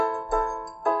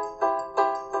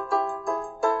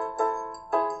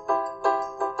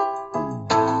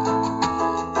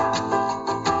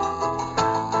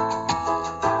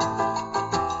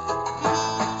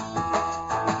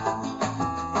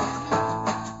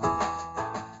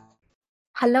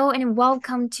Hello and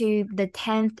welcome to the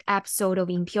 10th episode of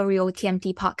Imperial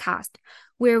TMT podcast,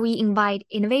 where we invite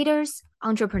innovators,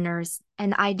 entrepreneurs,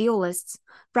 and idealists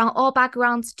from all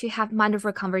backgrounds to have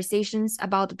wonderful conversations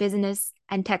about business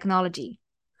and technology.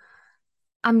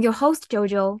 I'm your host,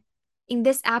 Jojo. In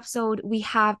this episode, we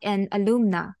have an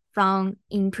alumna from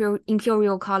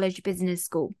Imperial College Business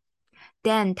School,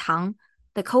 Dan Tang,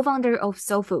 the co-founder of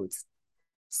Soul Foods.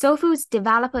 Soul Foods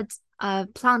developed a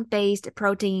plant-based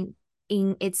protein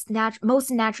in its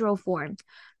most natural form,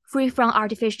 free from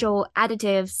artificial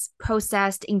additives,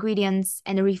 processed ingredients,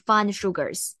 and refined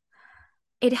sugars.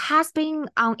 It has been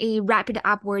on a rapid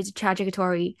upwards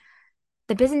trajectory.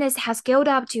 The business has scaled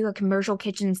up to a commercial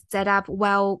kitchen setup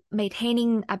while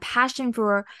maintaining a passion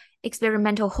for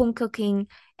experimental home cooking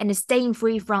and staying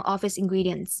free from office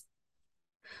ingredients.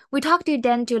 We talked to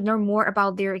them to learn more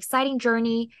about their exciting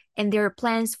journey and their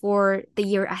plans for the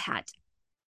year ahead.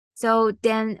 So,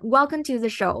 Dan, welcome to the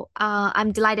show.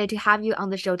 I'm delighted to have you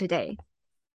on the show today.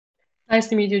 Nice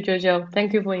to meet you, Jojo.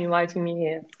 Thank you for inviting me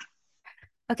here.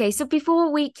 Okay, so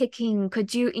before we kick in,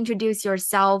 could you introduce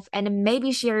yourself and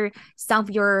maybe share some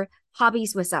of your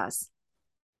hobbies with us?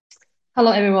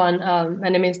 Hello, everyone. My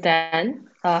name is Dan.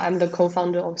 I'm the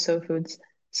co-founder of Soul Foods.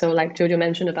 So, like Jojo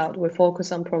mentioned about, we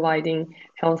focus on providing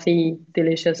healthy,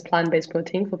 delicious plant-based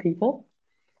protein for people.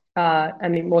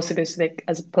 More specific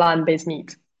as plant-based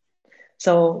meat.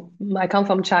 So, I come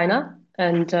from China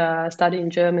and studied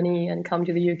in Germany and come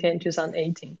to the UK in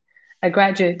 2018. I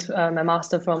graduated my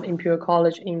master from Imperial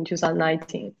College in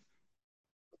 2019.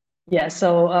 Yeah,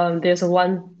 so there's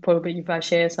one probably if I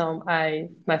share some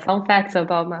my fun facts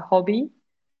about my hobby.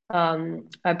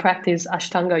 I practice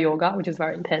Ashtanga yoga, which is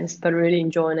very intense, but really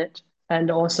enjoying it.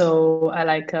 And also I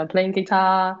like playing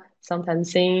guitar,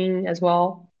 sometimes sing as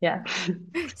well. Yeah.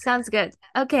 Sounds good.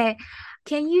 Okay,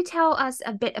 can you tell us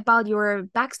a bit about your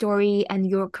backstory and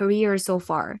your career so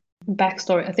far?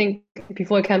 Backstory. I think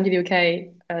before I came to the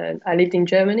UK, I lived in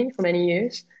Germany for many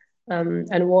years,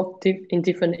 and worked in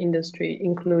different industry,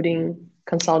 including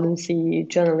consultancy,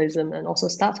 journalism, and also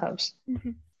startups.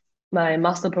 Mhm. My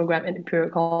master program at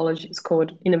Imperial College is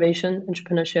called Innovation,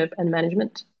 Entrepreneurship, and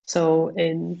Management. So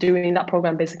in doing that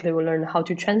program, basically we learn how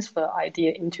to transfer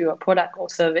idea into a product or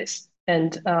service.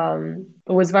 And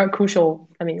it was very crucial.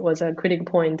 I mean, it was a critical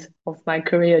point of my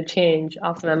career change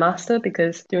after my master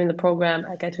because during the program,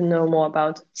 I get to know more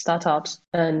about startups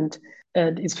and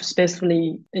it's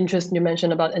especially interesting you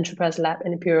mentioned about Enterprise Lab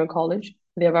and Imperial College.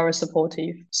 They're very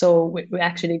supportive. So we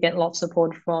actually get a lot of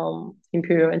support from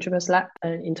Imperial Enterprise Lab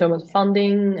and in terms of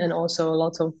funding and also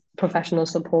lots of professional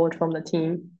support from the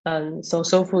team. And so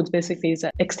Soul Foods basically is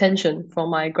an extension from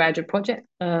my graduate project.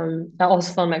 I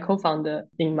also found my co-founder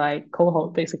in my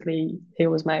cohort. Basically, he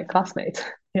was my classmate.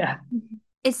 Yeah.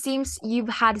 It seems you've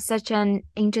had such an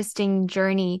interesting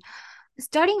journey.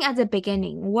 Starting at the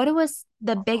beginning, what was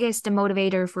the biggest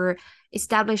motivator for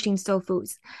establishing Soul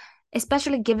Foods,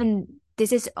 especially given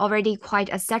this is already quite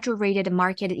a saturated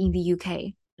market in the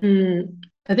UK?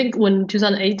 I think when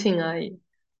 2018,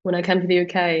 when I came to the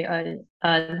UK,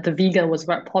 the vegan was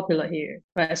very popular here,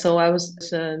 right? So I was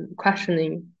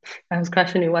questioning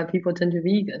why people turn to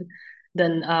vegan.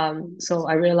 Then, so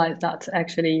I realized that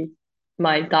actually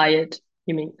my diet,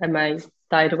 and my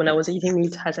diet when I was eating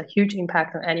meat has a huge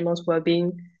impact on animals'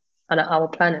 well-being on our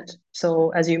planet.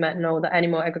 So, as you might know, the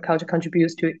animal agriculture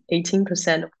contributes to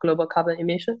 18% of global carbon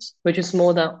emissions, which is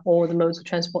more than all the modes of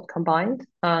transport combined.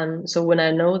 And so, when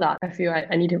I know that, I feel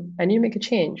I need to make a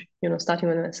change. Starting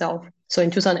with myself. So,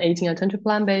 in 2018, I turned to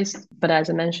plant-based. But as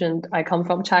I mentioned, I come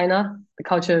from China. The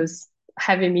culture is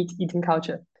heavy meat eating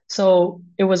culture. So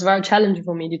it was very challenging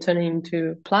for me to turn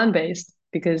into plant-based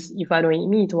because if I don't eat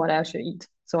meat, what else should I eat?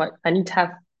 I need to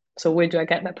have so where do I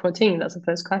get my protein? That's the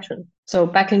first question. So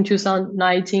back in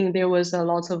 2019, there was a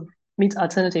lot of meat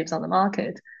alternatives on the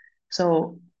market.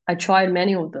 So I tried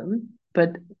many of them,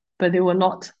 but they were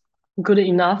not good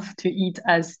enough to eat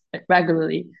as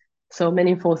regularly. So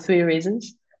many for three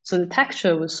reasons. So the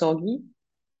texture was soggy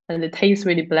and the taste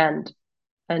really bland.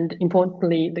 And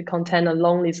importantly, they contain a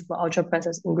long list of ultra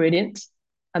processed ingredients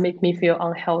that make me feel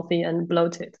unhealthy and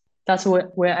bloated. That's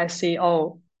where I see,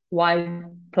 oh, why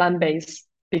plant-based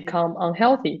become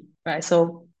unhealthy, right?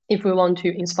 So if we want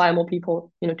to inspire more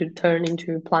people, to turn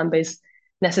into plant-based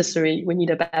necessary, we need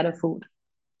a better food,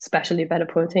 especially better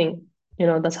protein.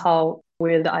 That's how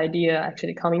where the idea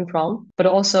actually coming from. But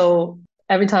also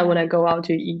every time when I go out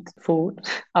to eat food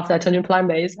after I turn to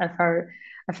plant-based, I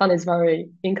found it's very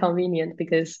inconvenient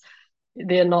because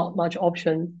there are not much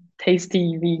option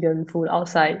tasty vegan food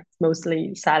outside,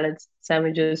 mostly salads,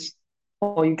 sandwiches,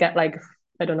 or you get like,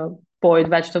 I don't know, boiled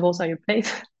vegetables on your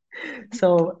plate.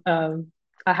 So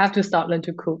I have to start learn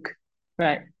to cook,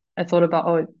 right? I thought about,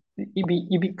 oh, it'd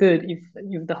be good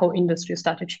if the whole industry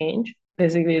start to change.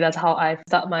 Basically, that's how I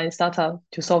start my startup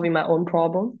to solving my own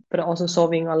problem, but also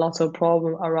solving a lot of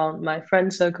problem around my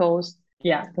friend circles.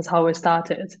 Yeah, that's how it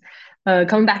started.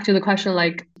 Coming back to the question,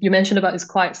 like you mentioned about it's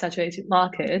quite saturated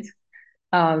market.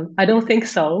 I don't think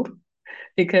so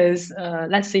because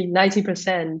let's say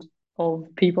 90% of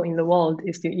people in the world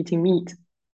is still eating meat,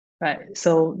 right?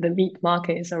 So the meat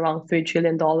market is around $3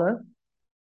 trillion.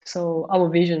 So our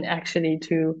vision actually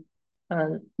to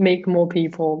make more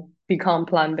people become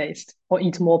plant-based or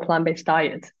eat more plant-based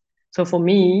diet. So for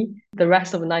me, the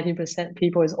rest of the 90%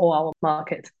 people is all our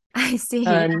market. I see.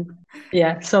 And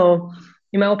yeah, so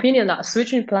in my opinion, that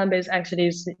switching to plant-based actually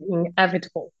is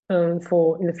inevitable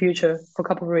for in the future for a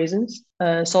couple of reasons.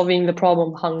 Solving the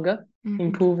problem of hunger, Mm-hmm.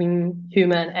 improving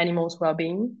human and animals'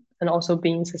 well-being, and also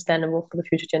being sustainable for the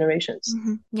future generations.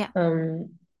 Mm-hmm. Yeah.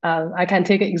 I can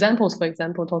take examples, for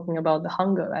example, talking about the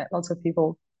hunger, right? Lots of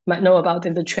people might know about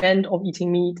the trend of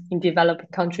eating meat in developing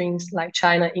countries like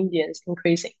China, India is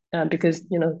increasing because,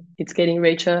 it's getting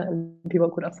richer and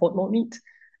people could afford more meat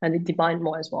and they demand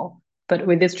more as well. But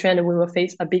with this trend, we will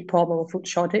face a big problem of food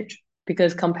shortage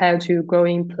because compared to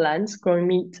growing plants, growing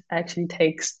meat actually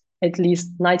takes at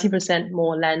least 90%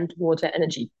 more land, water,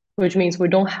 energy, which means we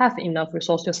don't have enough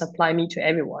resource to supply meat to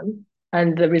everyone.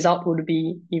 And the result would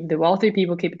be if the wealthy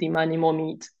people keep demanding more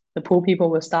meat, the poor people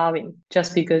will starving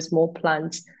just because more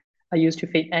plants are used to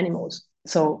feed animals.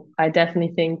 So I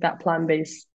definitely think that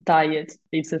plant-based diet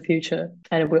is the future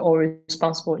and we're all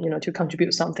responsible, to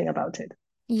contribute something about it.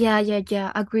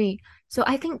 Yeah, agree. So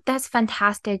I think that's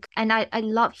fantastic. And I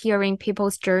love hearing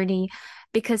people's journey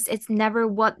because it's never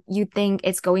what you think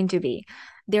it's going to be.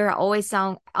 There are always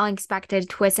some unexpected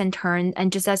twists and turns.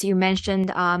 And just as you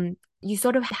mentioned, you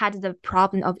sort of had the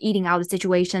problem of eating out the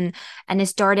situation and it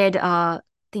started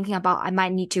thinking about I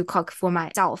might need to cook for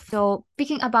myself. So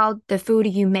speaking about the food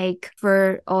you make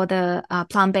for all the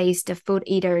plant-based food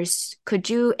eaters, could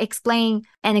you explain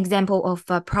an example of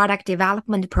a product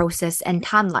development process and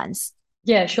timelines?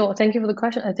 Yeah, sure. Thank you for the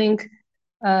question. I think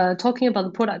talking about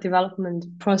the product development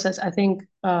process, I think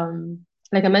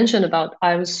like I mentioned about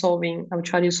I was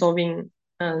trying to solving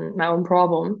my own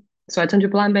problem. So I turned to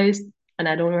plant-based and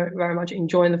I don't very much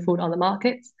enjoy the food on the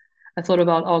market. I thought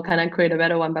about, oh, can I create a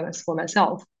better one for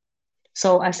myself?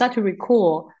 So I start to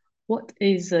recall what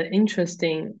is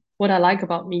interesting, what I like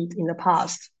about meat in the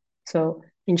past. So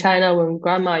in China, when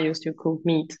grandma used to cook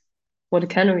meat, what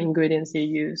kind of ingredients they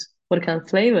use, what kind of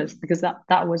flavors, because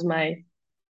that was my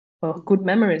good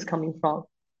memories coming from,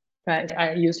 right?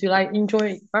 I used to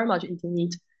enjoy very much eating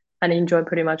meat and enjoy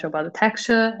pretty much about the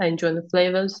texture, I enjoy the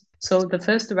flavors. So the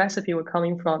first recipe we're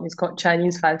coming from is called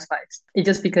Chinese five spice. It's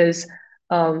just because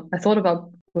I thought about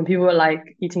when people are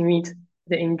like eating meat,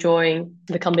 they're enjoying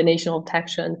the combination of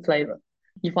texture and flavor.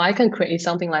 If I can create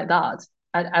something like that,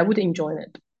 I would enjoy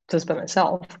it just by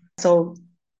myself. So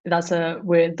that's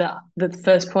where the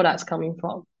first product's coming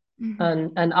from.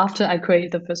 Mhm. And after I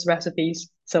create the first recipes,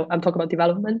 so I'm talking about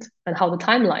development and how the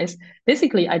timelines.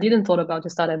 Basically, I didn't thought about to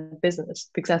start a business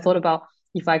because I thought about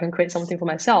if I can create something for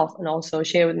myself and also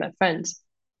share with my friends,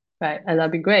 right? And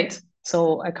that'd be great.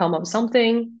 So I come up with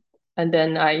something and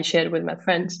then I share it with my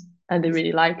friends and they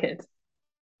really like it.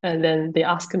 And then they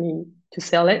ask me to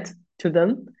sell it to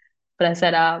them. But I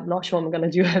said, I'm not sure I'm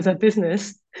gonna do it as a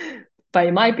business, but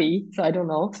it might be, so I don't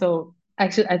know. So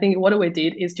actually, I think what we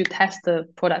did is to test the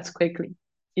products quickly.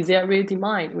 Is there a real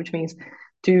demand? Which means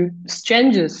do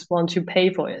strangers want to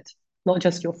pay for it? Not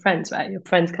just your friends, right? Your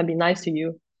friends can be nice to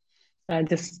you and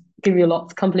just give you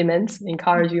lots of compliments,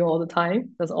 encourage you all the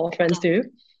time. That's all friends do.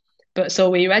 But so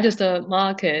we register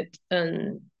market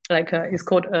and like it's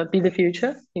called Be the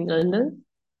Future in London.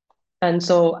 And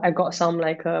so I got some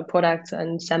like products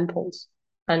and samples,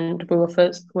 and we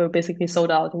were basically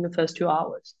sold out in the first 2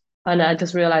 hours. And I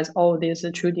just realized, oh, there's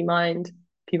a true demand.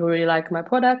 People really like my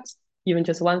products, even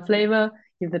just one flavor.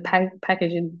 If the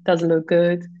packaging doesn't look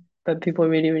good, but people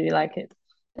really, really like it.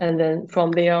 And then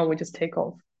from there on, we just take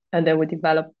off. And then we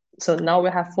develop. So now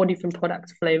we have 4 different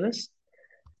product flavors.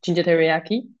 Ginger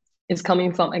teriyaki is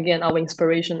coming from, again, our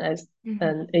inspiration as Mhm.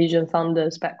 an Asian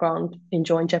founder's background,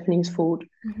 enjoying Japanese food.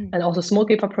 Mhm. And also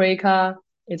smoky paprika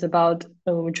is about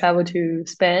when we travel to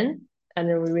Spain and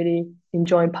then we really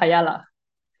enjoy paella.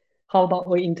 How about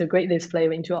we integrate this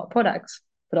flavor into our products?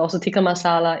 But also tikka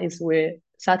masala is where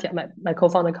Satya, my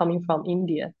co-founder, coming from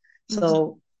India. Mhm.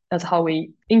 So that's how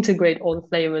we integrate all the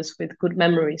flavors with good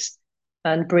memories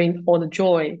and bring all the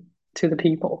joy to the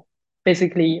people.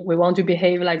 Basically, we want to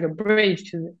behave like a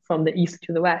bridge from the east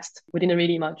to the west. We didn't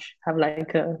really much have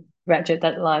like rigid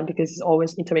deadline because it's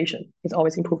always iteration, it's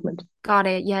always improvement. Got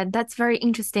it. Yeah, that's very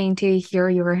interesting to hear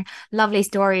your lovely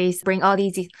stories, bring all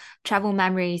these travel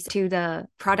memories to the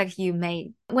product you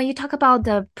made. When you talk about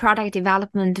the product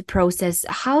development process,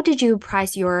 how did you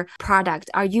price your product?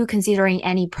 Are you considering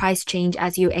any price change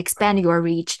as you expand your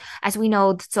reach? As we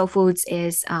know, Soul Foods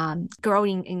is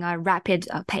growing in a rapid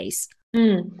pace.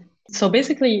 So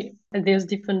basically, there's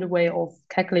different way of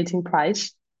calculating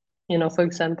price. For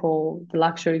example, the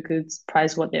luxury goods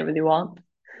price whatever they want.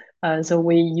 So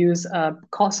we use a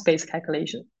cost-based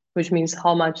calculation, which means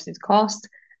how much it cost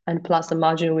and plus the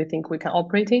margin we think we can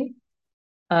operating,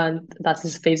 and that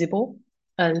is feasible.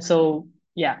 And so,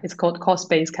 yeah, it's called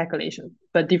cost-based calculation,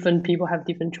 but different people have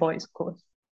different choice, of course.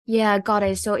 Yeah, got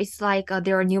it. So it's like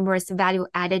there are numerous value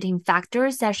editing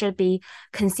factors that should be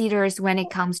considered when it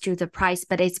comes to the price,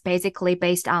 but it's basically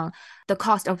based on the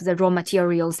cost of the raw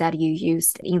materials that you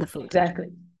used in the food. Exactly.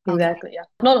 Okay. Exactly. Yeah.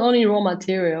 Not only raw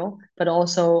material, but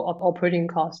also of operating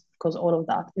costs, because all of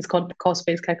that. It's called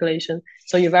cost-based calculation.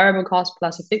 So your variable cost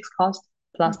plus your fixed cost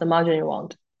plus the margin you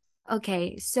want.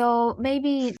 Okay, so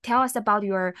maybe tell us about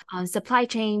your supply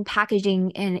chain,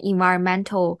 packaging, and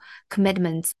environmental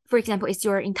commitments. For example, is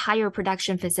your entire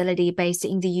production facility based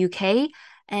in the UK?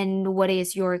 And what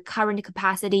is your current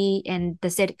capacity, and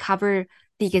does it cover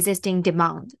the existing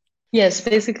demand? Yes,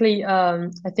 basically, I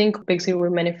think basically we're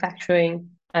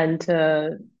manufacturing and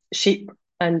ship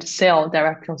and sell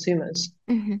direct consumers.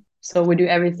 Mhm. So we do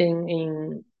everything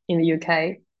in the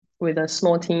UK with a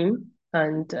small team,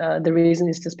 and the reason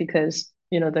is just because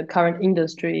the current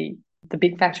industry, the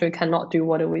big factory cannot do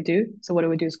what we do. So what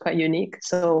we do is quite unique.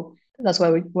 So that's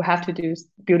why we have to do is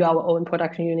build our own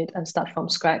production unit and start from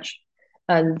scratch.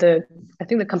 And I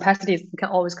think the capacity is, you can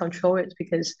always control it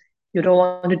because you don't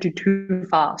want to do too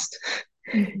fast.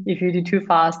 Mhm. If you do too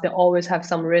fast, they always have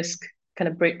some risk, kind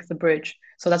of break the bridge.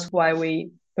 So that's why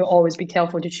we will always be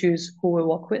careful to choose who we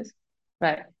work with,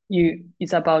 right?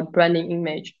 It's about branding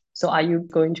image. So are you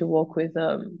going to work with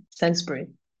Sainsbury,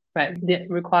 right?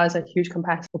 It requires a huge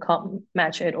capacity. We can't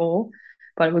match it all,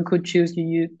 but we could choose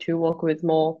you to work with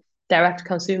more direct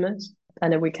consumers,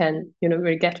 and then we can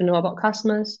really get to know about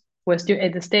customers. We're still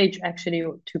at the stage actually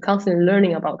to constantly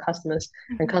learning about customers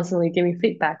and Mhm. constantly giving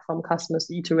feedback from customers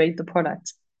to iterate the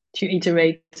product, to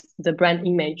iterate the brand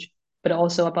image, but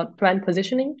also about brand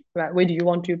positioning, right? Where do you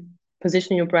want to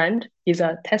position your brand? Is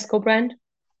a Tesco brand,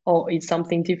 or is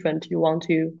something different you want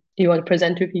to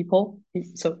present to people?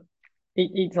 So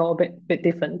it's all a bit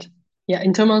different. Yeah,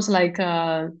 in terms of like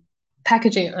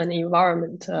packaging and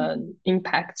environment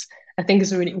impacts, I think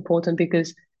it's really important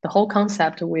because the whole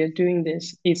concept we're doing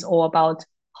this is all about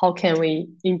how can we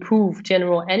improve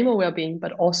general animal well-being,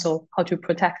 but also how to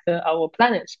protect our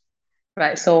planet,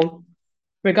 right? So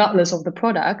regardless of the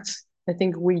products, I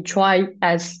think we try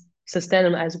as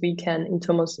sustainable as we can in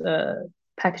terms of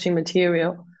packaging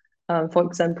material. For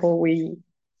example,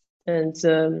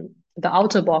 the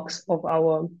outer box of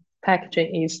our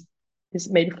packaging is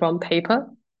made from paper,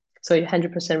 so it's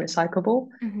 100% recyclable,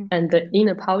 Mhm. and the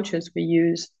inner pouches we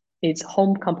use is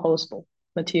home compostable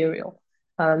material.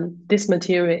 This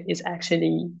material is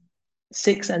actually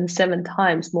 6 and 7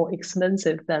 times more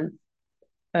expensive than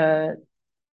uh,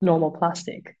 normal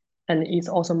plastic, and it's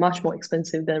also much more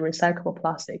expensive than recyclable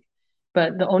plastic.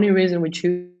 But the only reason we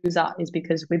choose that is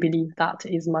because we believe that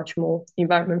is much more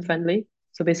environment friendly.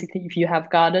 So basically, if you have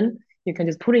garden, you can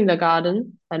just put in the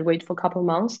garden and wait for a couple of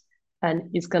months, and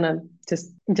it's gonna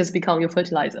just become your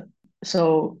fertilizer.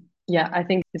 So yeah, I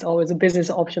think it's always a business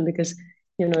option because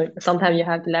sometimes you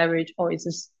have to leverage, or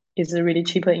is it really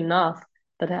cheaper enough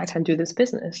that I can do this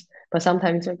business? But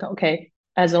sometimes it's like, okay,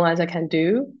 as long as I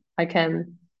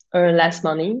can earn less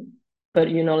money, but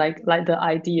like the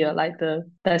idea,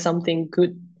 there's something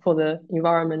good for the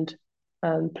environment,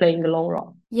 playing the long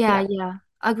run. Yeah, Yeah. yeah.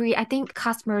 Agree. I think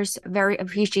customers very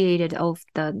appreciated of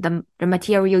the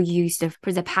material used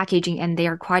for the packaging and they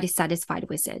are quite satisfied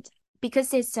with it.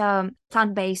 Because it's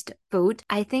plant-based food,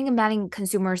 I think many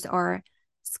consumers are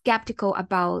skeptical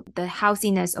about the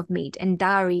healthiness of meat and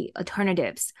dairy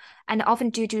alternatives, and often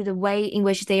due to the way in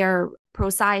which they are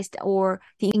processed or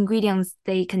the ingredients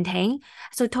they contain.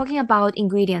 So talking about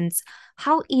ingredients,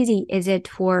 how easy is it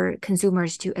for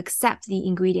consumers to accept the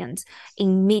ingredients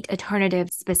in meat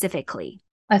alternatives specifically?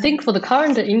 I think for the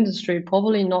current industry,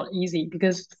 probably not easy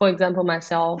because, for example,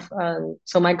 myself,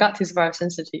 so my gut is very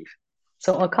sensitive.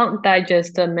 So I can't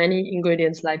digest many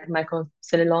ingredients like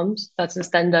microcellulomes. That's the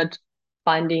standard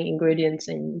binding ingredients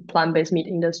in plant-based meat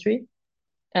industry.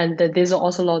 And there's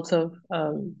also lots of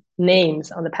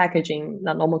names on the packaging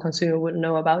that normal consumer wouldn't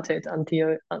know about it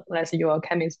unless you're a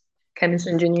chemist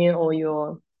engineer or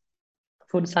you're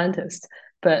food scientist.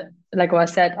 But like what I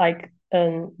said,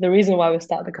 the reason why we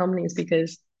start the company is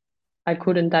because I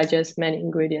couldn't digest many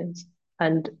ingredients.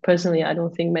 And personally, I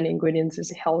don't think many ingredients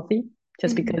is healthy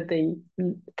just because they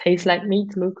taste like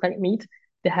meat, look like meat.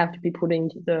 They have to be put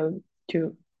into the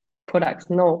to products.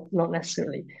 No, not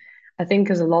necessarily. I think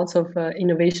there's a lot of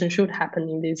innovation should happen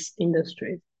in this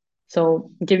industry.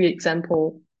 So give you an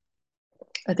example,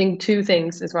 I think two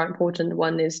things is very important.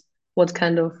 One is what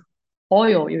kind of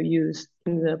oil you use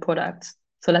in the products.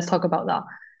 So let's talk about that,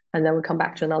 and then we come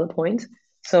back to another point.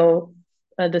 So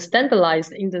the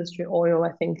standardized industry oil,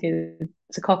 I think, is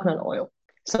coconut oil.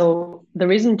 So the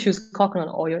reason to choose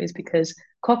coconut oil is because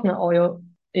coconut oil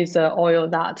is an oil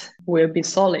that will be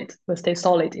solid, will stay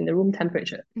solid in the room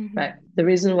temperature, right? The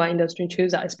reason why industry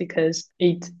choose that is because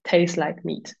it tastes like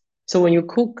meat. So when you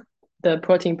cook the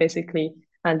protein, basically,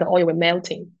 and the oil will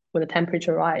melting when the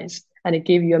temperature rise, and it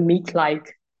give you a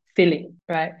meat-like feeling,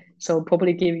 right? So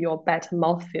probably give you a better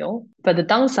mouthfeel. But the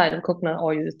downside of coconut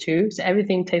oil is too, so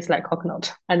everything tastes like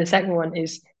coconut. And the second one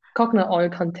is coconut oil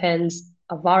contains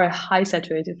a very high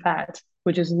saturated fat,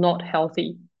 which is not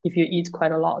healthy if you eat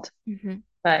quite a lot,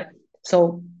 right?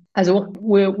 So as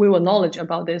we will knowledge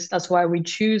about this, that's why we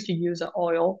choose to use an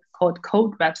oil called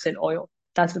cold rapeseed oil.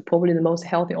 That's probably the most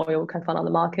healthy oil we can find on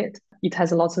the market. It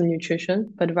has lots of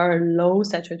nutrition, but very low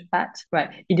saturated fat,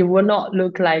 right? It will not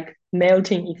look like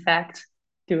melting effect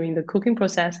during the cooking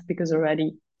process because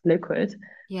already liquid,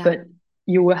 but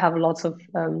you will have lots of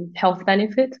health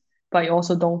benefit, but you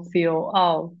also don't feel,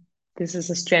 oh, this is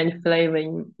a strange flavor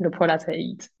in the product I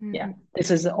eat. Yeah, this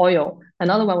is oil.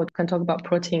 Another one we can talk about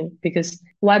protein, because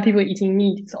why people eating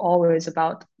meat is always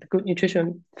about the good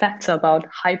nutrition facts about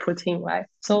high protein, right?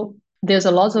 So there's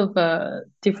a lot of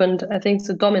different, I think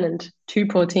the dominant two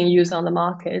protein used on the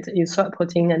market is soy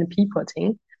protein and pea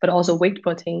protein, but also whey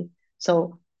protein.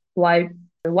 So why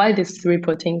these three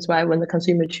proteins, right? When the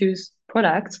consumer choose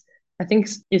products, I think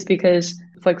it's because,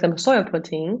 for example, soy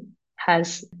protein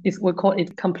we call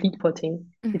it complete protein.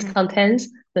 It contains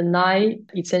the 9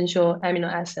 essential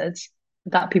amino acids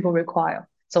that people require.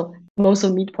 So most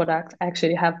of meat products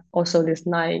actually have also this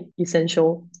 9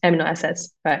 essential amino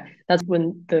acids, right? That's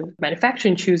when the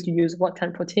manufacturing choose to use what kind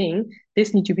of protein,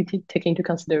 this need to be taken into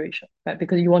consideration, right?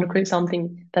 Because you want to create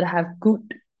something that have good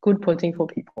protein for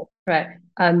people, right?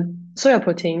 Soya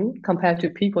protein compared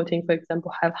to pea protein, for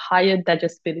example, have higher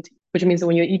digestibility, which means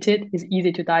when you eat it, it's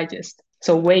easy to digest.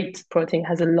 So whey protein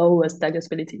has the lowest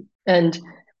digestibility. And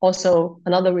also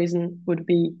another reason would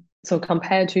be, so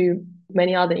compared to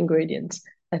many other ingredients,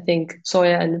 I think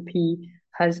soya and pea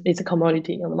is a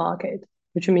commodity on the market,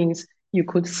 which means you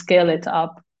could scale it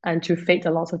up and to fit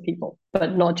a lot of people,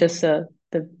 but not just the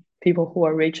people who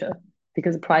are richer,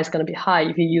 because the price is going to be high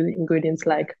if you use ingredients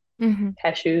like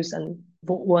cashews and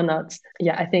walnuts.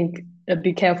 Yeah, I think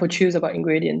be careful choose about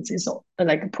ingredients is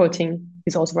like protein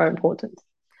is also very important.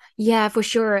 Yeah, for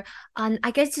sure. And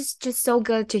I guess it's just so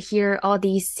good to hear all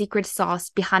these secret sauce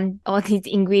behind all these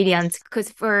ingredients, because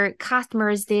for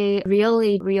customers, they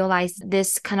really realize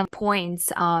this kind of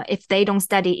points if they don't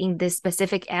study in this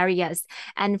specific areas.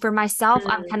 And for myself,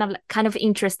 I'm kind of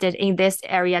interested in this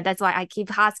area. That's why I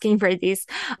keep asking for these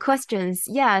questions.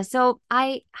 Yeah, so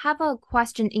I have a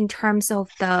question in terms of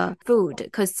the food,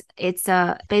 because it's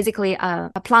basically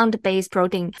a plant-based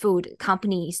protein food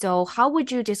company. So how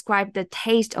would you describe the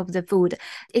taste of the food?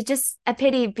 It's just a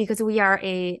pity because we are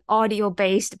a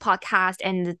audio-based podcast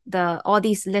and all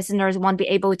these listeners won't be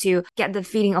able to get the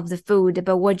feeling of the food.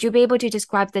 But would you be able to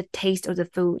describe the taste of the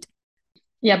food?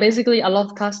 Yeah, basically, a lot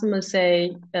of customers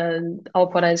say our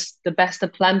product is the best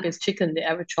plant-based chicken they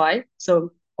ever tried.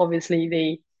 So obviously,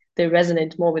 they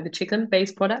resonate more with the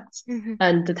chicken-based products,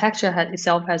 and the texture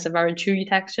itself has a very chewy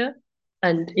texture,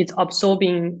 and it's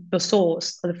absorbing the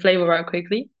sauce or the flavor very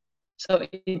quickly. So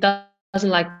it doesn't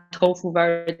like tofu,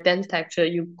 very dense texture.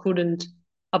 You couldn't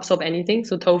absorb anything.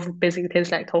 So tofu basically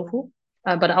tastes like tofu.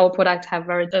 But our products have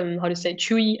very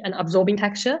chewy and absorbing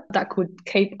texture that could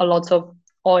keep a lot of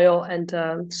oil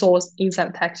and sauce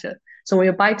inside the texture. So when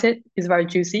you bite it, it's very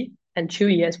juicy and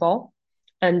chewy as well,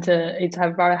 and it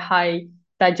have very high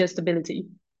digestibility,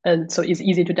 and so it's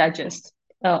easy to digest.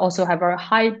 Also have very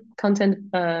high content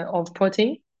of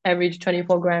protein, average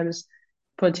 24 grams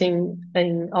protein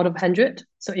out of 100,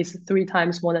 so it's 3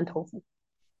 times more than tofu.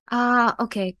 Ah,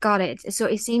 okay, got it. So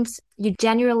it seems you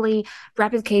genuinely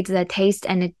replicate the taste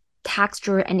and the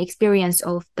texture and experience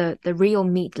of the real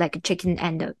meat, like chicken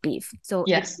and beef. So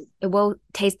yes, it will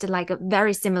taste like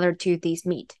very similar to this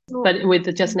meat, but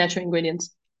with just natural ingredients.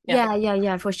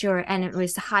 Yeah, for sure, and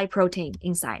with high protein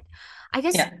inside. I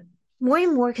guess more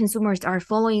and more consumers are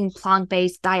following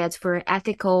plant-based diets for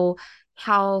ethical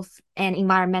health and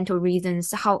environmental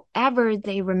reasons. However,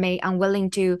 they remain unwilling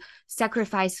to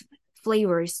sacrifice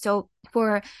flavors. So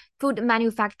for food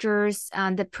manufacturers,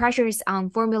 the pressures on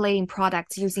formulating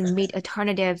products using meat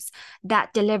alternatives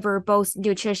that deliver both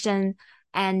nutrition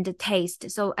and taste.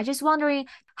 So I just wondering,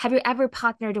 have you ever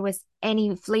partnered with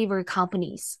any flavor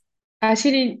companies?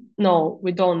 Actually, no,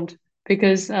 we don't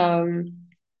because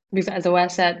as I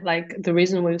said, like the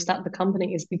reason we start the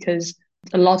company is because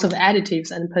a lot of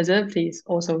additives and preservatives,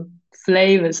 also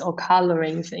flavors or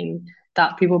coloring thing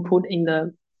that people put in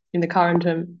the current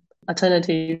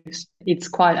alternatives, it's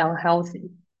quite unhealthy,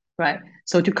 right?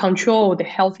 So to control the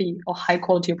healthy or high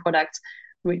quality products,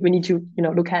 we need to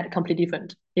look at completely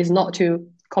different. It's not to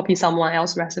copy someone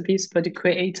else's recipes, but to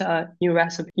create a new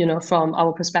recipe, from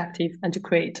our perspective and to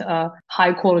create a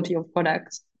high quality of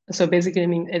products. So basically, I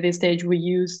mean, at this stage, we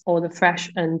use all the fresh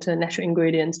and natural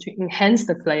ingredients to enhance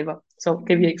the flavor. So I'll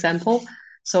give you an example.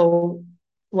 So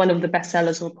one of the best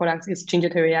sellers of products is ginger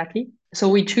teriyaki. So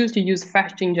we choose to use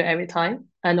fresh ginger every time.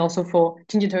 And also for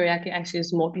ginger teriyaki, actually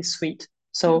is more be sweet.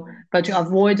 So, but to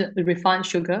avoid the refined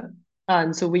sugar,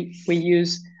 and so we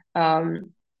use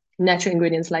natural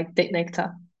ingredients like date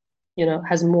nectar,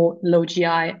 has more low GI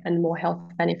and more health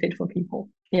benefit for people.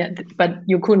 Yeah, but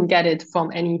you couldn't get it from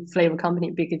any flavor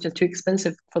company because it's just too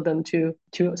expensive for them to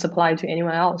supply to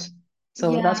anyone else.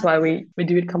 So that's Yeah, why we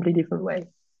do it completely different way.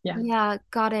 Yeah, yeah,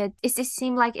 got it. It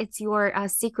seems like it's your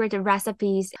secret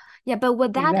recipes. Yeah, but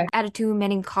would that exactly. add too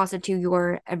many costs to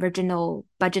your original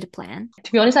budget plan?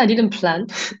 To be honest, I didn't plan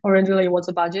originally what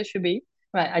the budget should be.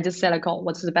 Right, I just said like, oh,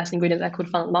 what's the best ingredient I could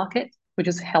find on the market, which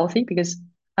is healthy because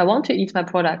I want to eat my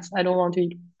products. I don't want to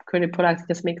create products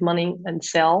just make money and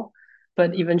sell,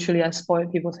 but eventually I spoil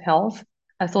people's health.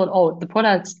 I thought, oh, the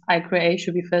products I create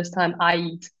should be first time I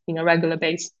eat in a regular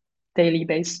base, daily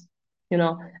base, you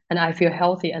know, and I feel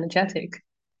healthy, energetic.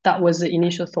 That was the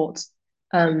initial thoughts.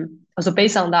 So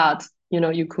based on that, then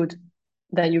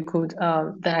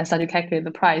I started to calculate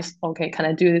the price. Okay, can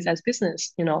I do this as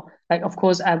business? Like of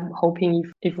course I'm hoping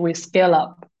if we scale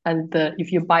up and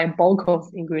if you buy a bulk of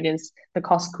ingredients, the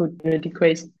cost could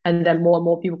decrease and then more and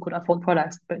more people could afford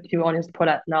products. But to be honest,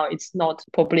 product now it's not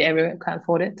probably everyone can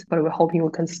afford it, but we're hoping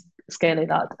we can scale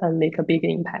it up and make a bigger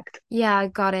impact. Yeah, I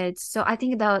got it. So I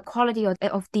think the quality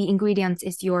of the ingredients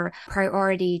is your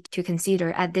priority to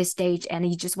consider at this stage, and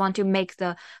you just want to make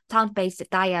the plant-based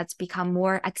diets become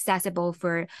more accessible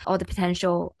for all the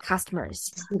potential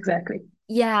customers. Exactly.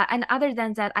 Yeah, and other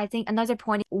than that, I think another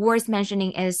point worth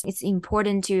mentioning is it's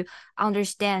important to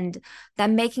understand that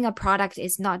making a product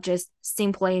is not just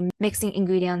simply mixing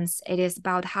ingredients. It is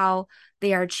about how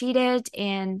they are treated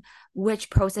and which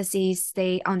processes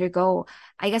they undergo.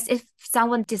 I guess if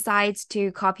someone decides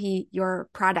to copy your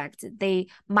product, they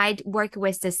might work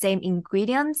with the same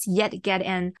ingredients, yet get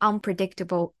an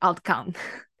unpredictable outcome.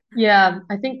 Yeah,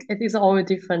 I think it is always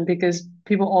different because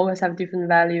people always have different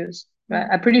values, right?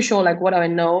 I'm pretty sure like what I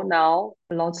know now,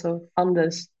 lots of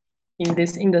founders in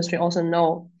this industry also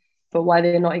know, but why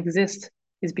they not exist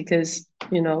is because,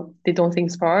 they don't think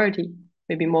it's priority.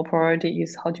 Maybe more priority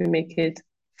is how to make it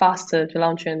faster to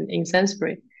launch in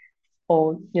Sainsbury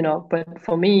but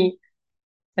for me,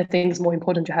 I think it's more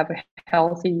important to have a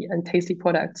healthy and tasty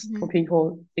products for Mhm.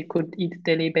 people they could eat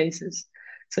daily basis.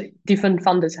 So different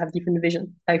founders have different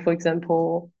vision. Like for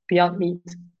example, Beyond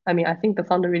Meat. I mean, I think the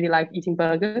founder really like eating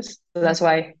burgers, so that's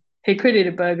why he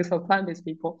created burgers for plant-based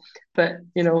people. But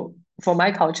for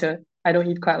my culture, I don't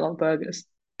eat quite a lot of burgers,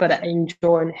 but I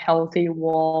enjoy healthy,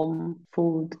 warm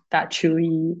food that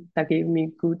chewy, that give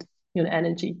me good,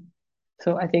 energy.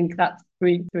 So I think that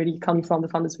really comes from the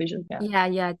founder's vision. Yeah. Yeah,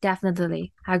 yeah,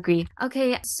 definitely. I agree.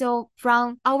 Okay, so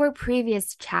from our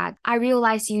previous chat, I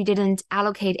realized you didn't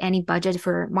allocate any budget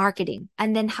for marketing.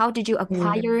 And then how did you Mm.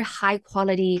 acquire high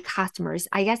quality customers?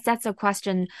 I guess that's a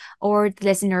question our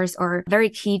listeners are very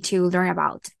key to learn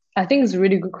about. I think it's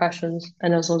really good questions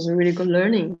and also it's really good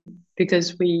learning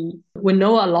because we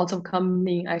know a lot of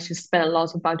company actually spend a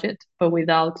lot of budget but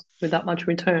without much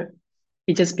return.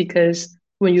 It's just because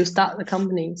when you start the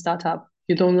company startup,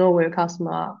 you don't know where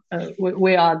customer are,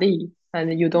 where are they,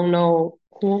 and you don't know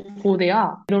who they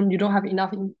are. You don't have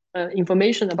enough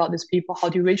information about these people. How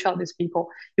do you reach out these people?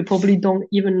 You probably don't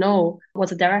even know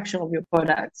what's the direction of your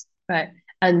products, right?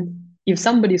 And if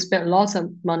somebody spent lots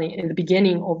of money in the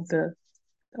beginning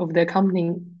of their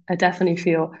company, I definitely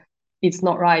feel it's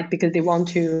not right because they want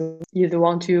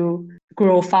to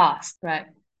grow fast, right?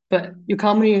 But your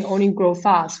company only grow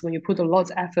fast when you put a lot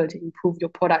of effort to improve your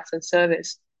products and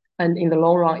service, and in the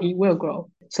long run, it will grow.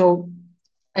 So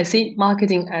I see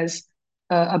marketing as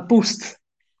a boost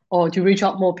or to reach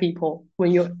out more people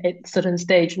when you're at a certain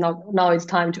stage. Now it's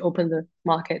time to open the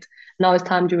market. Now it's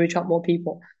time to reach out more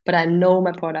people. But I know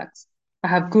my products. I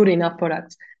have good enough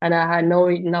products, and I know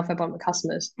enough about my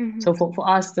customers. So for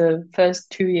us, the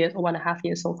first 2 years or 1.5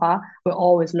 years so far, we're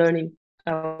always learning,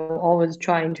 always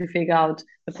trying to figure out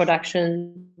the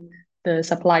production, the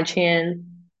supply chain,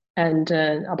 and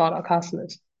about our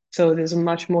customers. So there's a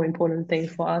much more important thing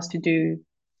for us to do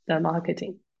the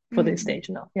marketing for this Mhm. stage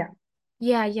now. Yeah.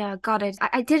 Yeah, got it.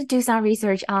 I did do some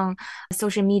research on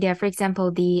social media. For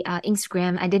example, the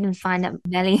Instagram. I didn't find that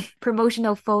many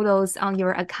promotional photos on your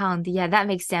account. Yeah, that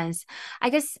makes sense. I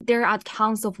guess there are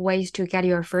tons of ways to get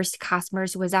your first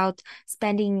customers without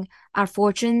spending a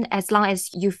fortune, as long as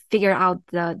you figure out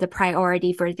the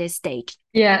priority for this stage.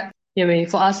 Yeah. I mean,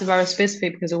 for us, it's very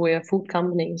specific because we are food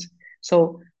companies.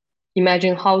 So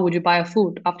imagine how would you buy a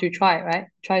food after you try it, right?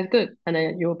 Try it good, and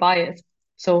then you'll buy it.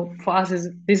 So for us,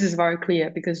 this is very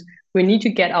clear because we need to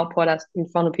get our products in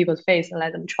front of people's face and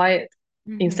let them try it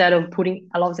Mhm. instead of putting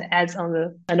a lot of ads on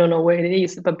the, I don't know where it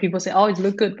is, but people say, oh, it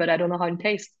look good, but I don't know how it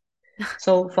tastes.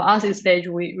 So for us at stage,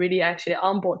 we really actually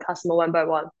onboard customer one by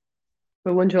one.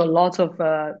 We went to a lot of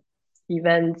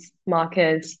events,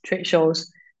 markets, trade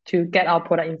shows to get our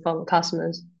product in front of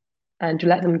customers and to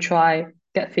let them try,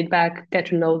 get feedback, get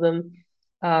to know them.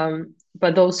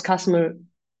 But those customers,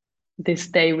 they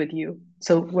stay with you.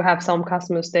 So we have some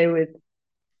customers stay with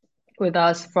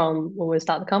us from when we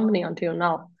start the company until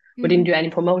now. We didn't do any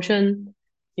promotion.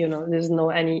 There's no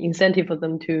any incentive for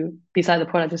them to beside the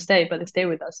product to stay, but they stay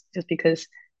with us just because,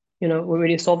 we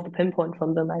really solved the pinpoint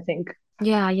from them, I think.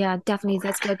 Yeah, definitely.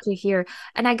 That's good to hear.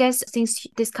 And I guess since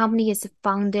this company is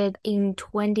founded in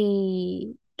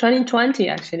 2020,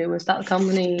 actually, we start the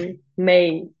company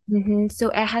May. So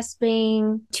it has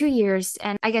been 2 years,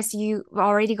 and I guess you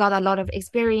already got a lot of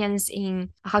experience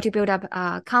in how to build up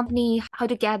a company, how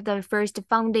to get the first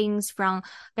fundings from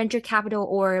venture capital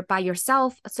or by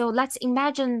yourself. So let's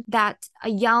imagine that a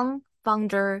young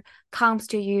founder comes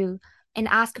to you and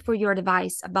asks for your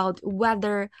advice about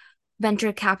whether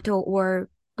venture capital or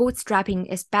bootstrapping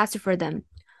is best for them.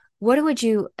 What would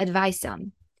you advise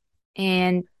them?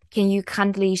 And can you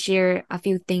kindly share a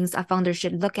few things a founder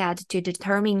should look at to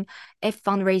determine if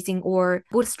fundraising or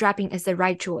bootstrapping is the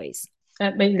right choice?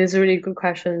 I mean, these are really good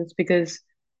questions because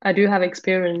I do have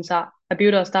experience. I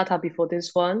built a startup before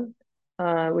this one,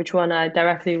 which one I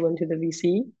directly went to the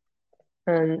VC.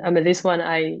 And I mean, this one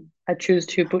I choose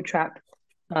to bootstrap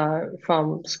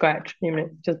from scratch,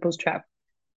 just bootstrap.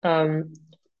 Um,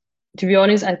 to be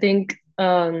honest, I think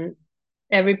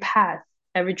every path,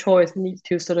 every choice needs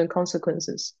to certain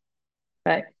consequences,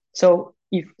 right? So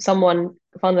if someone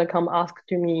founder come ask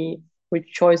to me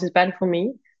which choice is better for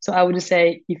me, so I would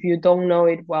say if you don't know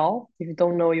it well, if you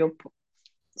don't know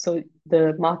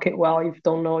the market well, if you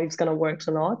don't know if it's gonna work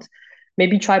or not,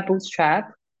 maybe try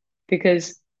bootstrap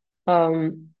because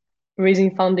um,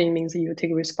 raising funding means that you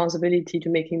take responsibility to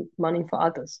making money for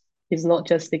others. It's not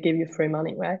just they give you free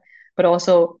money, right? But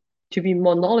also to be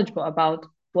more knowledgeable about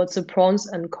what's the pros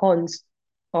and cons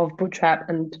of bootstrap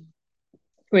and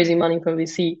raising money from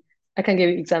VC. I can give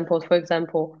you examples. For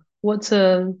example, what's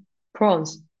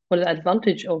pros? What the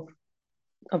advantage of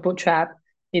a bootstrap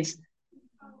is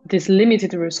this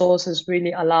limited resources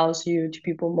really allows you to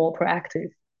be more proactive,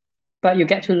 but you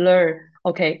get to learn,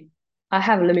 okay, I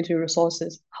have limited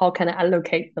resources. How can I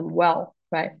allocate them well,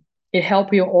 right? It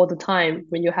helps you all the time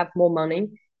when you have more money.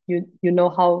 You know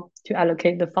how to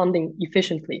allocate the funding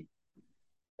efficiently,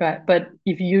 right? But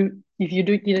if you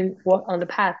didn't work on the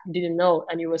path, you didn't know,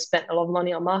 and you will spend a lot of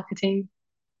money on marketing,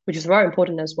 which is very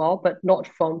important as well, but not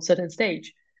from certain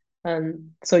stage.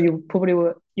 So you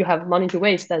probably you have money to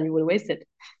waste, then you will waste it.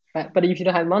 Right? But if you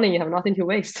don't have money, you have nothing to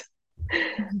waste.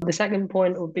 The second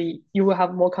point would be you will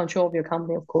have more control of your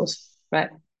company, of course, right?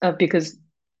 Because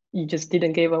you just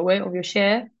didn't give away of your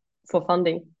share for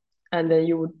funding, and then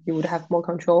you would have more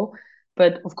control.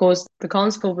 But of course, the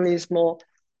cons probably is more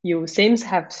you seems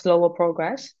have slower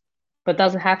progress, but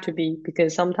doesn't have to be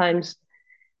because sometimes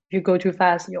if you go too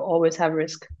fast, you always have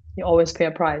risk. You always pay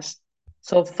a price.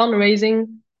 So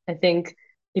fundraising, I think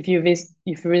if you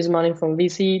raise money from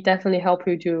VC, definitely help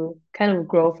you to kind of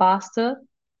grow faster,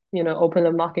 open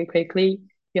the market quickly.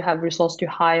 You have resource to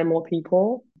hire more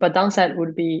people. But downside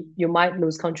would be you might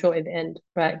lose control at the end,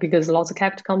 right? Because lots of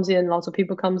capital comes in, lots of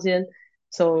people comes in.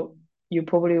 So you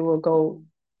probably will go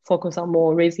focus on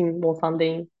more raising more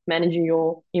funding, managing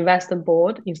your investor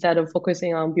board instead of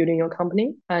focusing on building your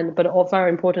company. But all very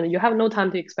important, you have no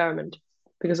time to experiment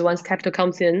because once capital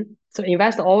comes in, so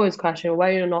investor always question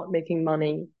why you're not making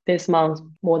money this month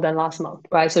more than last month,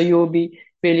 right? So you will be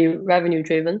really revenue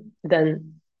driven.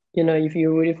 Then if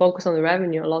you really focus on the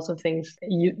revenue, lots of things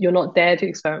you're not there to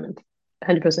experiment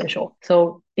 100% sure.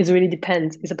 So it really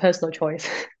depends. It's a personal choice.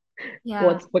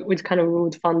 Yeah. Which kind of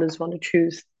route founders want to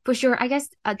choose. For sure. I guess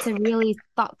it's a really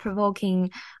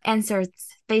thought-provoking answers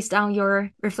based on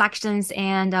your reflections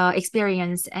and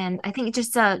experience. And I think it's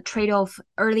just a trade-off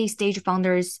early stage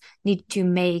founders need to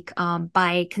make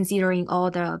by considering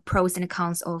all the pros and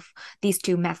cons of these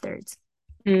two methods.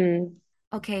 Mm.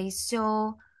 Okay,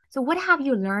 so what have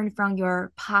you learned from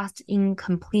your past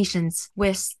incompletions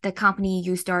with the company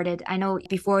you started? I know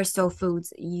before Soul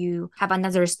Foods, you have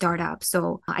another startup.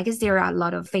 So I guess there are a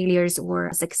lot of failures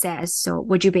or success. So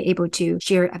would you be able to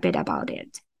share a bit about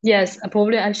it? Yes,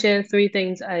 I share three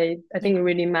things I think Yeah. it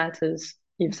really matters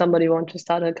if somebody wants to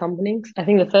start a company. I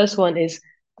think the first one is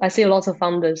I see lots of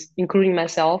founders, including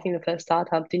myself in the first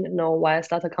startup, didn't know why I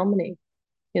started a company.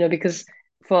 Because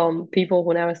from people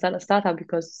who never start a startup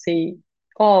because see,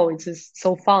 oh, it's just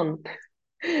so fun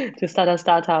to start a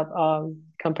startup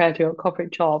compared to a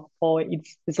corporate job, or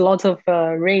it's a lot of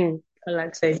ring,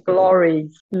 let's say glory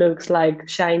looks like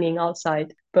shining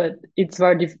outside, but it's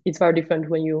very different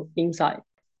when you're inside.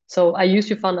 So I used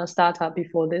to fund a startup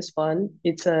before this one.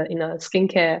 It's in a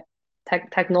skincare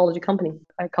technology company.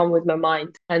 I come with my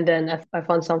mind, and then I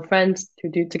found some friends to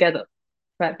do together,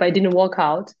 right? But it didn't work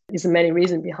out. There's many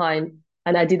reasons behind,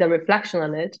 and I did a reflection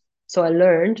on it. So I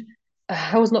learned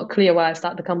I was not clear why I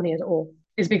started the company at all.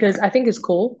 It's because I think it's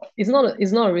cool. It's not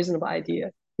a reasonable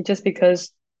idea. It's just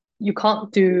because you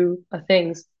can't do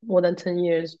things more than 10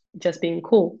 years just being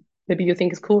cool. Maybe you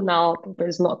think it's cool now, but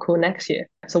it's not cool next year.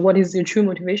 So what is your true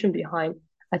motivation behind?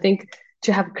 I think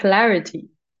to have clarity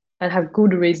and have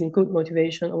good reason, good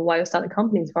motivation on why you start a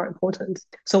company is very important.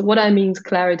 So what I mean is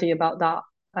clarity about that.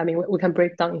 I mean, we can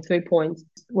break down in 3 points.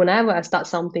 Whenever I start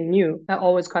something new, I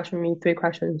always question me 3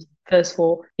 questions. First of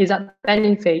all, is that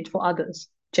benefit for others,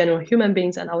 general human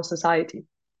beings and our society?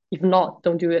 If not,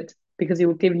 don't do it because it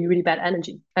will give you really bad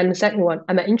energy. And the second one,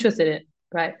 am I interested in it?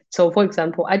 Right. So for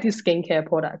example, I did skincare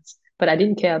products, but I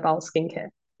didn't care about skincare.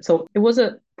 So it was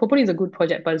probably is a good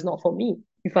project, but it's not for me.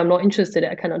 If I'm not interested,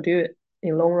 I cannot do it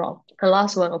in long run. And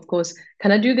last one, of course,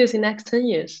 can I do this in next 10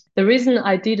 years? The reason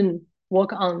I didn't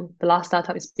work on the last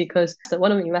startup is because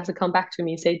one of the investors come back to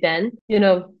me and say, Dan,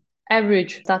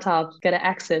 average startup get an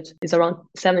exit is around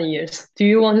 7 years. Do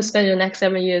you want to spend your next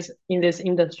 7 years in this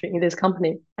industry, in this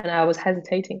company? And I was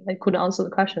hesitating. I couldn't answer the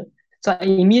question. So I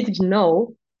immediately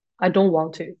know I don't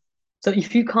want to. So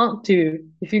if you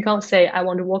can't say I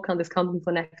want to work on this company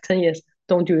for next 10 years,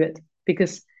 don't do it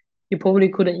because you probably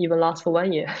couldn't even last for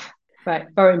 1 year. Right.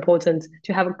 Very important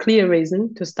to have a clear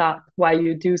reason to start why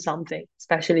you do something,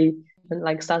 especially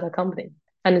like start a company.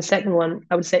 And the second one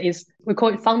I would say is we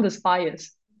call it founders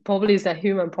bias. Probably is a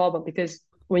human problem because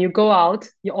when you go out,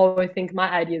 you always think my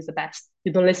idea is the best.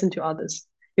 You don't listen to others.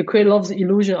 You create lots of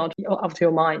illusion out of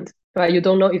your mind, right? You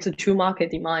don't know if it's a true market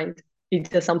demand. It's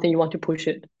just something you want to push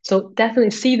it. So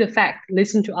definitely see the fact,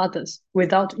 listen to others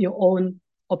without your own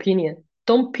opinion.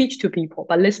 Don't pitch to people,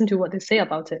 but listen to what they say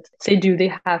about it. Say, do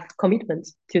they have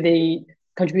commitments? Do they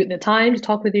contribute their time to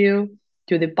talk with you?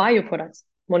 Do they buy your products?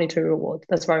 Monetary reward.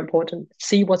 That's very important.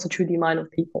 See what's the true demand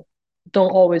of people.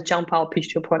 Don't always jump out,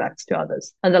 pitch your products to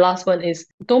others. And the last one is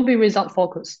don't be result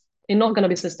focused. It's not going to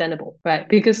be sustainable, right?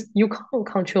 Because you can't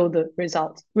control the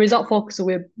result. Result focus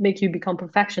will make you become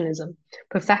perfectionism.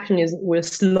 Perfectionism will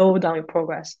slow down your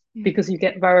progress because you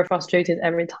get very frustrated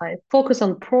every time. Focus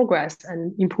on progress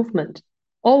and improvement.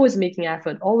 Always making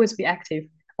effort, always be active,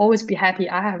 always be happy.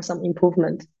 I have some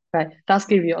improvement, right? That's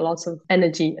give you a lot of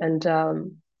energy and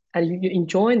you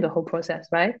enjoy the whole process,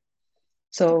 right?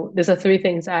 So these are three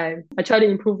things I try to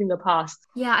improve in the past.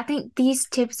 Yeah, I think these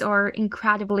tips are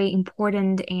incredibly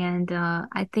important, and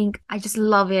I think I just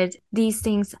love it. These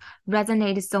things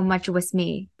resonated so much with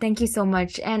me. Thank you so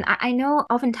much. And I know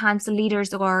oftentimes the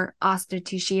leaders are asked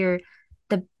to share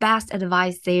the best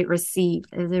advice they receive.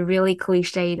 The really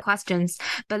cliched questions,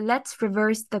 but let's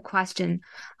reverse the question.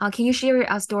 Can you share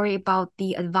a story about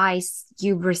the advice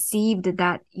you received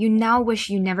that you now wish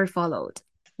you never followed?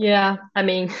 Yeah, I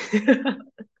mean,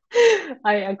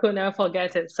 I could never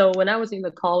forget it. So when I was in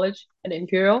the college at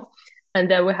Imperial,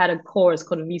 and then we had a course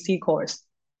called a VC course,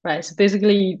 right? So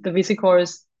basically, the VC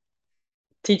course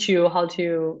teach you how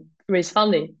to raise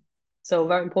funding. So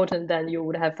very important. Then you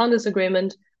would have founders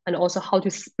agreement and also how to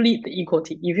split the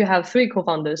equity. If you have three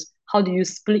co-founders, how do you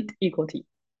split equity,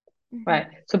 Mhm. right?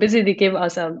 So basically, they give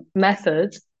us a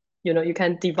method. You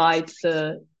can divide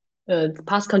the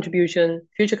past contribution,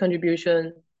 future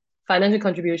contribution, financial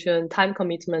contribution, time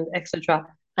commitment, etc.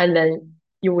 And then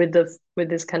you with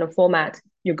this kind of format,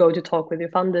 you go to talk with your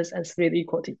founders and split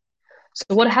equity.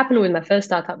 So what happened with my first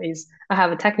startup is I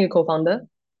have a technical founder,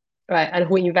 right, and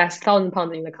who invests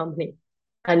 £1,000 in the company.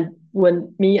 And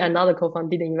when me and another co-founder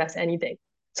didn't invest anything.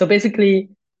 So basically,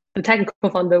 the technical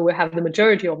founder will have the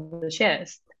majority of the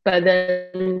shares. But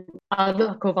then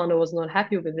other co-founder was not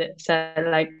happy with it. Said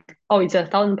like, oh, it's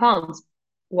 £1,000.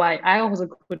 Why? I also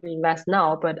could invest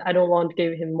now, but I don't want to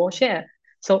give him more share.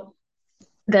 So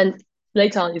then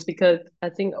later on is because I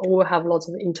think we have lots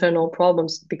of internal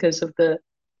problems because of the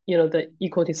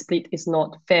equity split is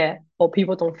not fair, or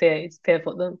people don't feel it's fair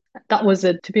for them. That was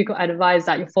a typical advice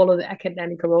that you follow the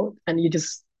academic road and you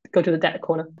just go to the dead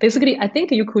corner. Basically, I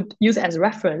think you could use it as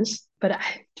reference, but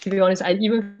to be honest, I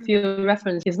even feel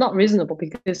reference is not reasonable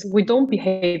because we don't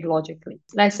behave logically.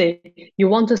 Let's say you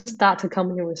want to start a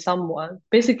company with someone.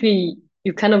 Basically,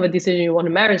 you kind of a decision you want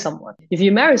to marry someone. If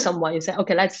you marry someone, you say,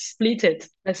 okay, let's split it.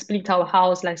 Let's split our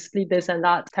house. Let's split this and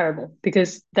that. Terrible.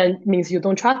 Because then it means you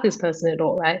don't trust this person at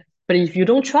all, right? But if you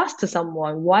don't trust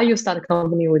someone, why you start a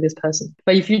company with this person?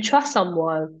 But if you trust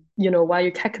someone, why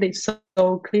you calculate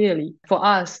so clearly. For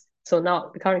us, so now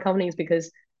the current company is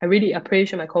because I really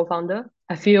appreciate my co-founder.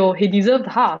 I feel he deserved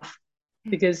half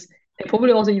because he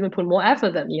probably also even put more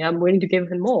effort than me. I'm willing to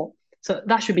give him more. So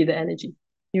that should be the energy.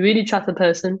 You really trust the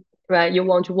person, right? You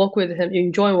want to work with him, you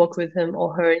enjoy work with him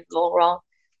or her in the long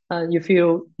run. You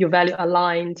feel your value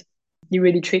aligned. You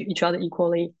really treat each other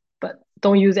equally, but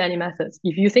don't use any methods.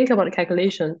 If you think about the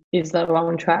calculation, it's the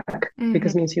wrong track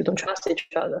because it means you don't trust each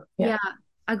other. Yeah,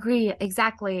 agree.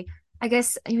 Exactly. I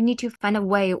guess you need to find a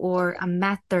way or a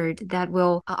method that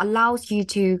will allows you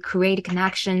to create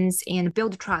connections and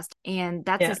build trust. And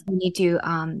that's just you need to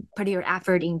put your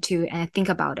effort into and think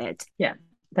about it. Yeah,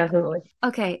 definitely.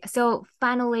 Okay, so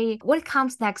finally, what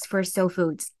comes next for Soul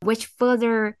Foods? Which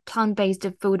further plant-based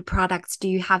food products do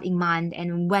you have in mind,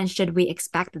 and when should we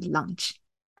expect the launch?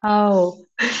 Oh,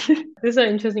 this is an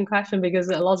interesting question because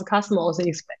a lot of customers also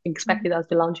expected us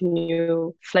to launch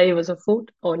new flavors of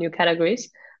food or new categories.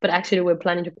 But actually, we're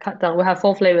planning to cut down. We have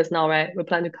 4 flavors now, right? We're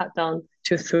planning to cut down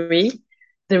to 3.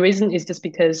 The reason is just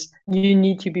because you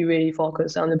need to be really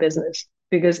focused on the business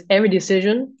because every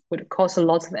decision would cost a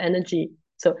lot of energy.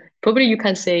 So probably you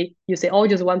say, oh,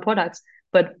 just one product,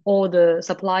 but all the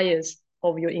suppliers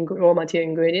of your raw material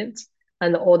ingredients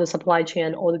and all the supply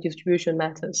chain, all the distribution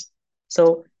matters.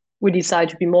 So we decide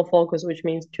to be more focused, which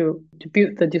means to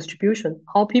build the distribution,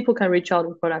 how people can reach out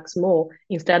to products more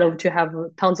instead of to have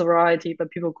tons of variety,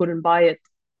 but people couldn't buy it,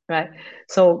 right?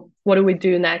 So what do we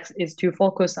do next is to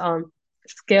focus on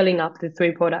scaling up the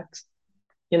 3 products,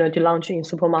 to launch in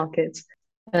supermarkets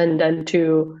and then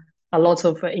to a lot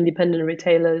of independent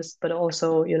retailers, but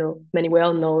also, many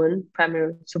well-known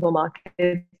primary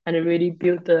supermarkets and really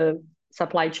build the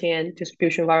supply chain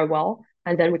distribution very well.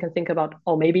 And then we can think about,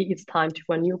 oh, maybe it's time to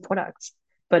run new products,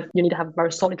 but you need to have a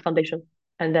very solid foundation.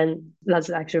 And then that's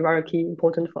actually very key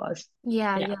important for us.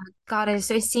 Yeah, got it.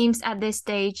 So it seems at this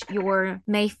stage, your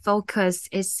main focus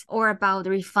is all about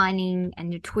refining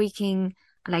and tweaking,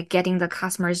 like getting the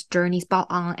customer's journey spot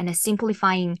on and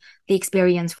simplifying the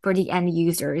experience for the end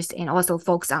users and also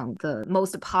focus on the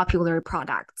most popular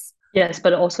products. Yes,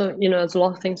 but also, there's a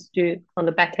lot of things to do on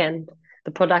the back end,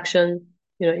 the production,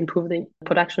 improve the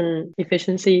production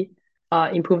efficiency,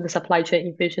 improve the supply chain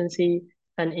efficiency,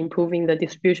 and improving the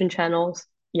distribution channels.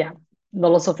 Yeah,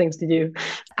 lots of things to do.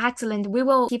 Excellent. We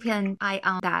will keep an eye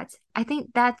on that. I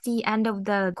think that's the end of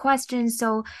the questions.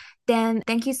 So then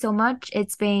thank you so much.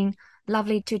 It's been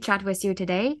lovely to chat with you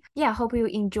today. Yeah, hope you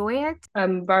enjoy it.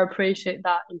 I'm very appreciate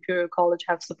that Imperial College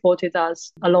have supported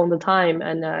us along the time.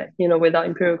 And, without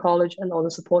Imperial College and all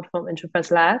the support from Interface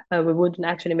Lab, we wouldn't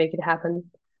actually make it happen.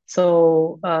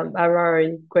 So I'm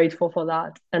very grateful for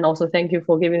that. And also thank you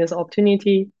for giving us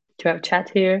opportunity to have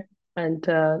chat here. And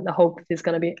I hope it's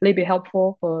going to be a little bit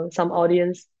helpful for some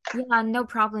audience. Yeah, no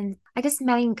problem. I guess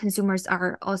many consumers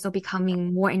are also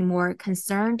becoming more and more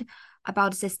concerned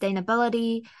about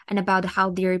sustainability and about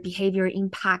how their behavior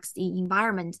impacts the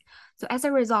environment. So as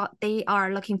a result, they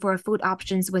are looking for food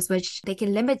options with which they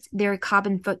can limit their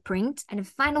carbon footprint. And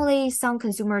finally, some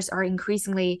consumers are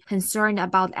increasingly concerned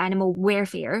about animal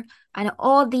welfare. And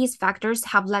all these factors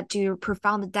have led to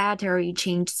profound dietary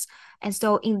changes. And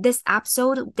so in this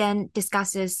episode, then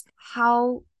discusses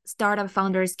how startup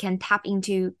founders can tap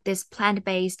into this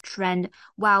plant-based trend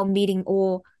while meeting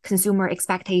all consumer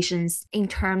expectations in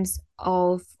terms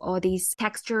of all these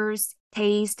textures,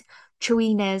 taste,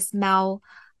 chewiness, smell,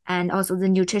 and also the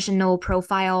nutritional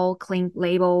profile, clean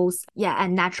labels,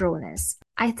 and naturalness.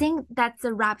 I think that's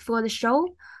a wrap for the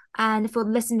show. And for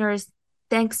listeners,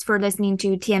 thanks for listening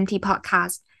to TMT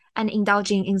Podcast and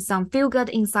indulging in some feel-good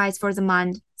insights for the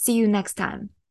mind. See you next time.